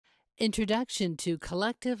Introduction to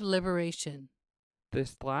Collective Liberation.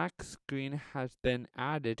 This black screen has been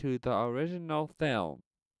added to the original film.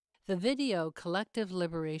 The video Collective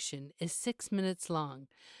Liberation is 6 minutes long.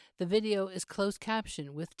 The video is closed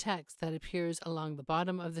captioned with text that appears along the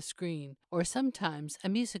bottom of the screen, or sometimes a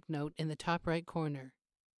music note in the top right corner.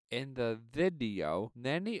 In the video,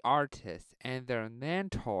 many artists and their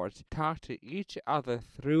mentors talk to each other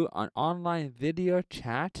through an online video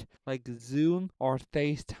chat like Zoom or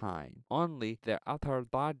FaceTime. Only their other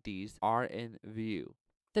bodies are in view.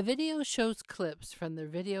 The video shows clips from their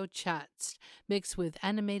video chats mixed with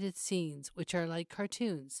animated scenes, which are like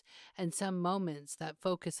cartoons, and some moments that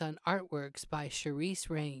focus on artworks by Cherise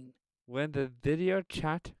Rain. When the video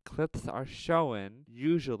chat clips are shown,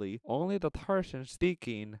 usually only the person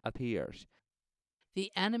speaking appears.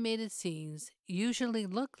 The animated scenes usually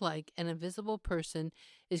look like an invisible person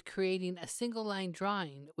is creating a single line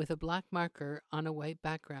drawing with a black marker on a white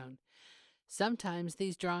background. Sometimes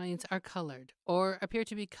these drawings are colored or appear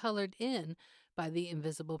to be colored in by the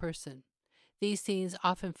invisible person. These scenes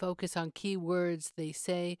often focus on key words they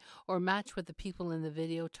say or match what the people in the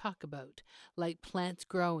video talk about, like plants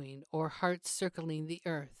growing or hearts circling the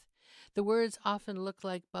earth. The words often look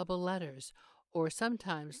like bubble letters or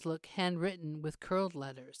sometimes look handwritten with curled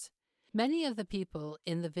letters. Many of the people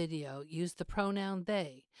in the video use the pronoun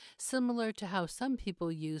they, similar to how some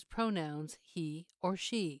people use pronouns he or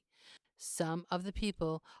she. Some of the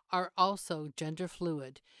people are also gender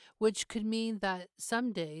fluid, which could mean that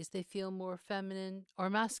some days they feel more feminine or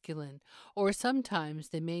masculine, or sometimes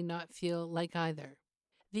they may not feel like either.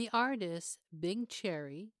 The artists Bing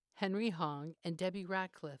Cherry, Henry Hong, and Debbie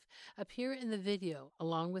Ratcliffe appear in the video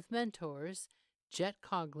along with mentors Jet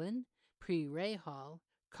Coghlan, Pree Rehal,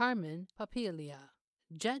 Carmen Papalia.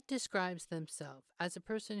 Jet describes themselves as a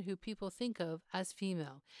person who people think of as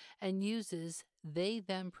female and uses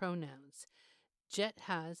they-them pronouns. Jet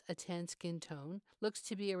has a tan skin tone, looks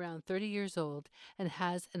to be around 30 years old, and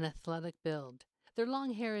has an athletic build. Their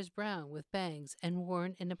long hair is brown with bangs and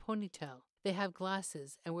worn in a ponytail. They have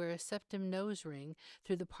glasses and wear a septum nose ring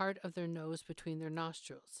through the part of their nose between their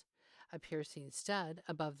nostrils, a piercing stud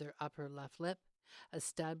above their upper left lip, a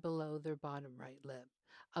stud below their bottom right lip,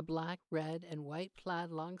 a black, red, and white plaid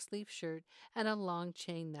long-sleeve shirt, and a long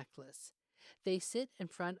chain necklace. They sit in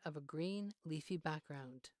front of a green, leafy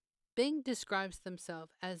background. Bing describes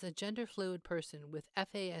themselves as a gender-fluid person with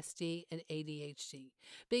FASD and ADHD.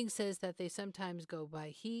 Bing says that they sometimes go by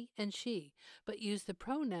he and she, but use the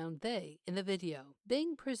pronoun they in the video.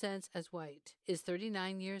 Bing presents as white, is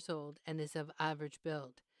 39 years old, and is of average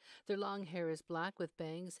build. Their long hair is black with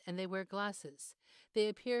bangs, and they wear glasses. They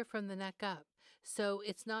appear from the neck up, so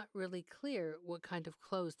it's not really clear what kind of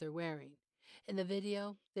clothes they're wearing. In the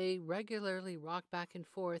video, they regularly rock back and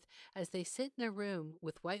forth as they sit in a room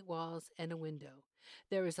with white walls and a window.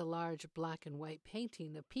 There is a large black and white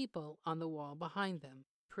painting of people on the wall behind them.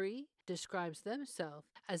 Pree describes themselves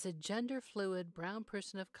as a gender-fluid brown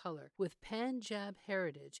person of color with Punjab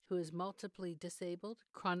heritage who is multiply disabled,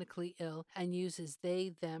 chronically ill, and uses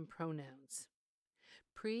they-them pronouns.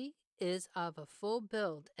 Pree is of a full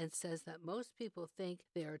build and says that most people think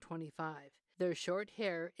they are 25. Their short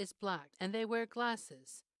hair is black and they wear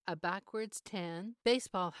glasses, a backwards tan,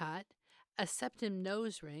 baseball hat, a septum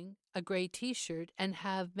nose ring, a gray t-shirt, and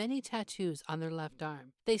have many tattoos on their left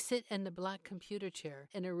arm. They sit in a black computer chair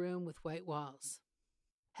in a room with white walls.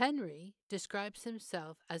 Henry describes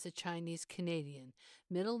himself as a Chinese Canadian,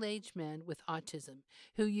 middle-aged man with autism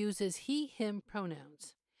who uses he/him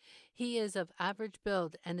pronouns. He is of average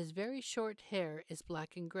build and his very short hair is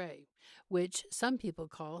black and gray, which some people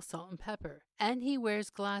call salt and pepper, and he wears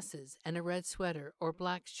glasses and a red sweater or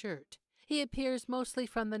black shirt. He appears mostly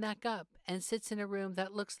from the neck up and sits in a room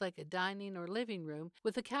that looks like a dining or living room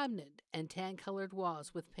with a cabinet and tan-colored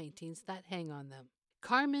walls with paintings that hang on them.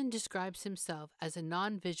 Carmen describes himself as a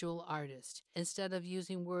non-visual artist instead of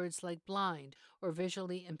using words like blind or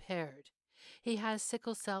visually impaired. He has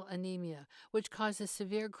sickle cell anemia, which causes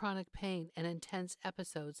severe chronic pain and intense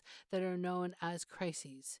episodes that are known as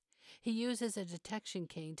crises. He uses a detection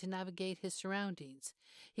cane to navigate his surroundings.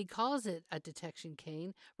 He calls it a detection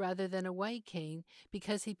cane rather than a white cane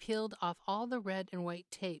because he peeled off all the red and white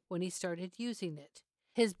tape when he started using it.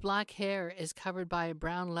 His black hair is covered by a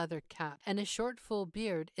brown leather cap, and his short full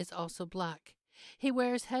beard is also black. He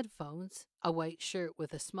wears headphones, a white shirt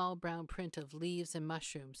with a small brown print of leaves and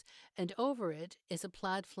mushrooms, and over it is a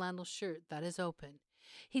plaid flannel shirt that is open.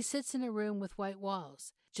 He sits in a room with white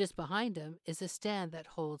walls. Just behind him is a stand that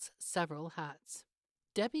holds several hats.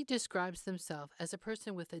 Debbie describes themselves as a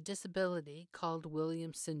person with a disability called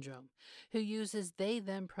Williams syndrome, who uses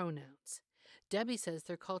they-them pronouns. Debbie says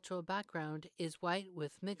their cultural background is white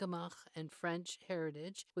with Mi'kmaq and French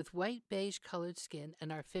heritage, with white beige colored skin, and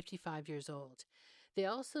are 55 years old. They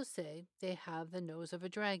also say they have the nose of a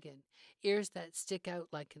dragon, ears that stick out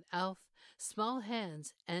like an elf, small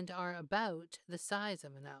hands, and are about the size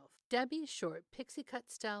of an elf. Debbie's short pixie cut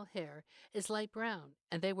style hair is light brown,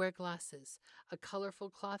 and they wear glasses, a colorful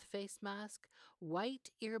cloth face mask,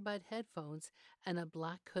 white earbud headphones, and a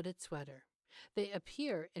black hooded sweater. They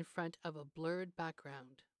appear in front of a blurred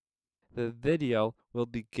background. The video will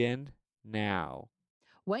begin now.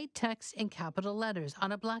 White text in capital letters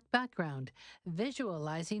on a black background,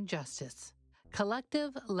 visualizing justice.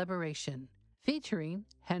 Collective Liberation, featuring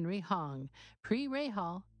Henry Hong, Pree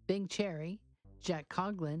Rehal, Big Cherry, Jet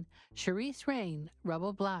Coghlan, Cherry Rain,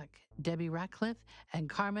 Rebel Black, Debbie Ratcliffe, and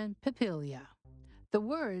Carmen Papalia. The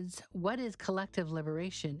words, "What is collective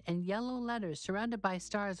liberation?" in yellow letters surrounded by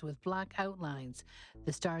stars with black outlines.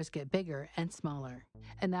 The stars get bigger and smaller.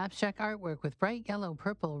 An abstract artwork with bright yellow,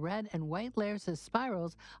 purple, red, and white layers of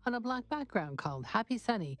spirals on a black background called Happy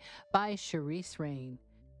Sunny by Cherry Rain.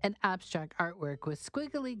 An abstract artwork with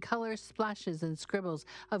squiggly color splashes and scribbles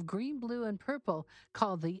of green, blue, and purple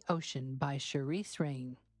called The Ocean by Cherry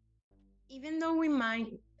Rain. Even though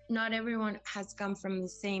not everyone has come from the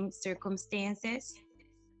same circumstances,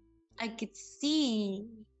 I could see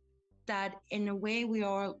that in a way we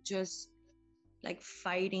are just like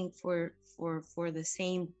fighting for the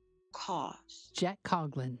same cause. Jet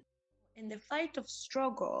Coghlan. In the fight of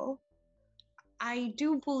struggle, I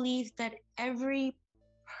do believe that every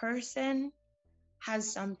person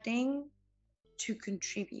has something to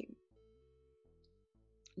contribute.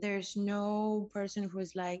 There's no person who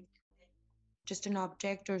is like just an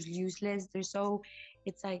object or is useless.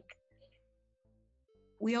 It's like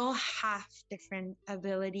we all have different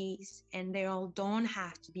abilities and they all don't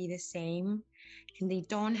have to be the same and they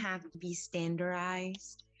don't have to be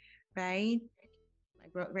standardized, right?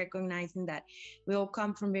 Like recognizing that we all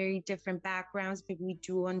come from very different backgrounds, but we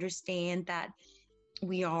do understand that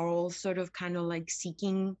we are all sort of kind of like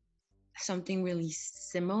seeking something really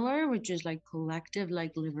similar, which is like collective,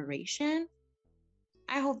 like liberation.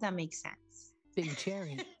 I hope that makes sense. Big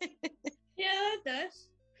Cherry. Yeah, that does.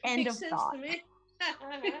 End Makes of sense thought. to me.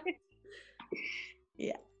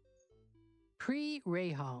 Yeah. Pree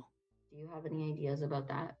Rehal. Do you have any ideas about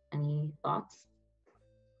that? Any thoughts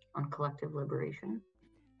on collective liberation?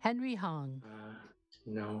 Henry Hong.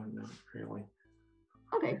 No, not really.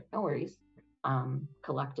 Okay, no worries.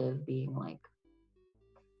 Collective being like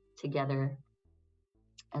together,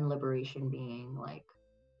 and liberation being like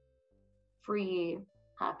free,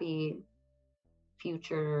 happy,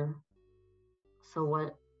 future. So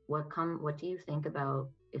what do you think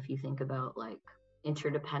about if you think about like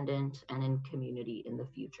interdependent and in community in the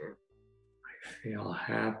future? I feel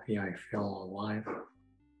happy. I feel alive.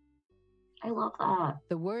 I love that.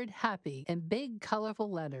 The word happy in big colorful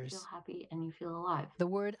You letters. feel happy and you feel alive. The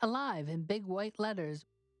word alive in big white letters.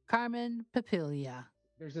 Carmen Papalia.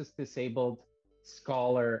 There's this disabled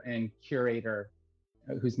scholar and curator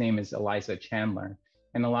whose name is Eliza Chandler.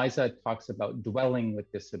 And Eliza talks about dwelling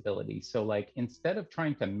with disability. So like instead of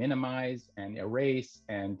trying to minimize and erase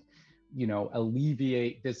and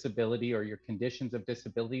alleviate disability or your conditions of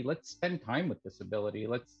disability, let's spend time with disability.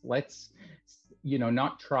 Let's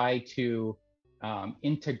not try to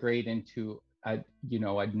integrate into a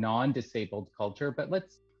non-disabled culture, but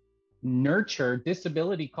let's nurture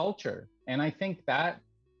disability culture. And I think that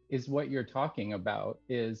is what you're talking about,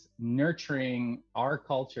 is nurturing our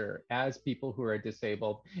culture as people who are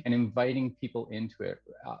disabled and inviting people into it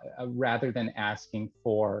rather than asking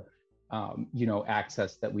for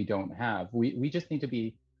access that we don't have. We just need to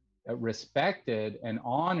be respected and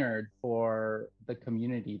honored for the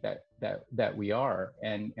community that we are,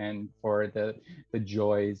 and for the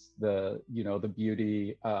joys, the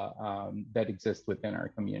beauty that exists within our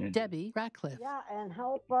community. Debbie Ratcliffe. Yeah, and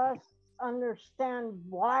help us understand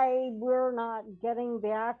why we're not getting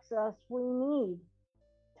the access we need.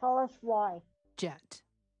 Tell us why. Jet.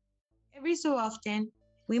 Every so often,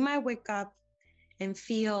 we might wake up and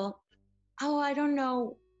feel, oh, I don't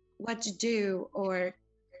know what to do, or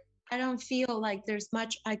I don't feel like there's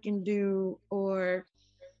much I can do, or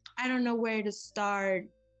I don't know where to start.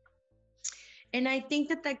 And I think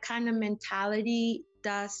that kind of mentality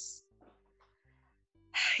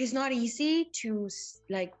is not easy to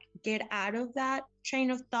like get out of that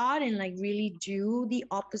train of thought and like really do the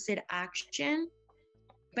opposite action.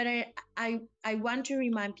 But I want to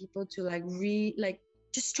remind people to like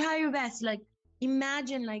just try your best. Like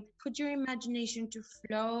imagine, like put your imagination to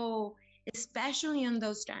flow, especially in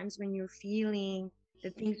those times when you're feeling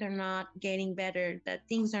that things are not getting better, that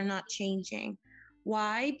things are not changing.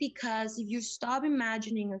 Why? Because if you stop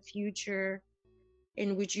imagining a future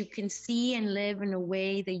in which you can see and live in a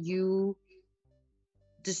way that you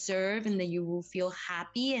deserve and that you will feel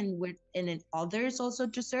happy and then others also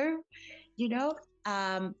deserve, you know,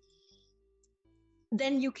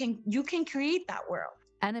 then you can create that world.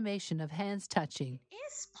 Animation of hands touching.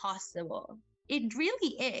 It's possible. It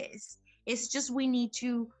really is. It's just we need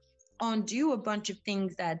to undo a bunch of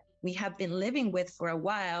things that we have been living with for a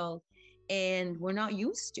while and we're not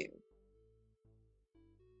used to.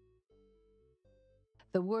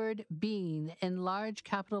 The word being in large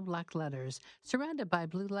capital black letters, surrounded by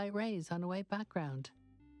blue light rays on a white background.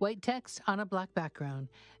 White text on a black background.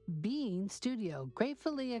 Being Studio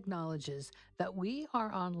gratefully acknowledges that we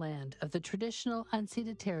are on land of the traditional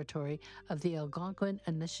unceded territory of the Algonquin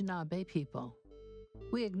Anishinaabe people.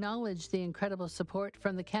 We acknowledge the incredible support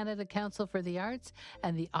from the Canada Council for the Arts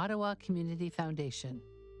and the Ottawa Community Foundation.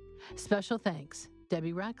 Special thanks,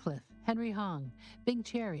 Debbie Ratcliffe, Henry Hong, Bing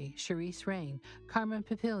Cherry, Charisse Rain, Carmen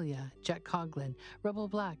Papalia, Jet Coghlan, Rebel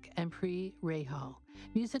Black, and Pree Rehal.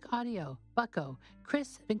 Music audio, Bucko,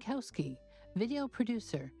 Chris Binkowski. Video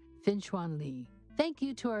producer, fin-xuan Lee. Thank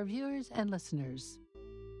you to our viewers and listeners.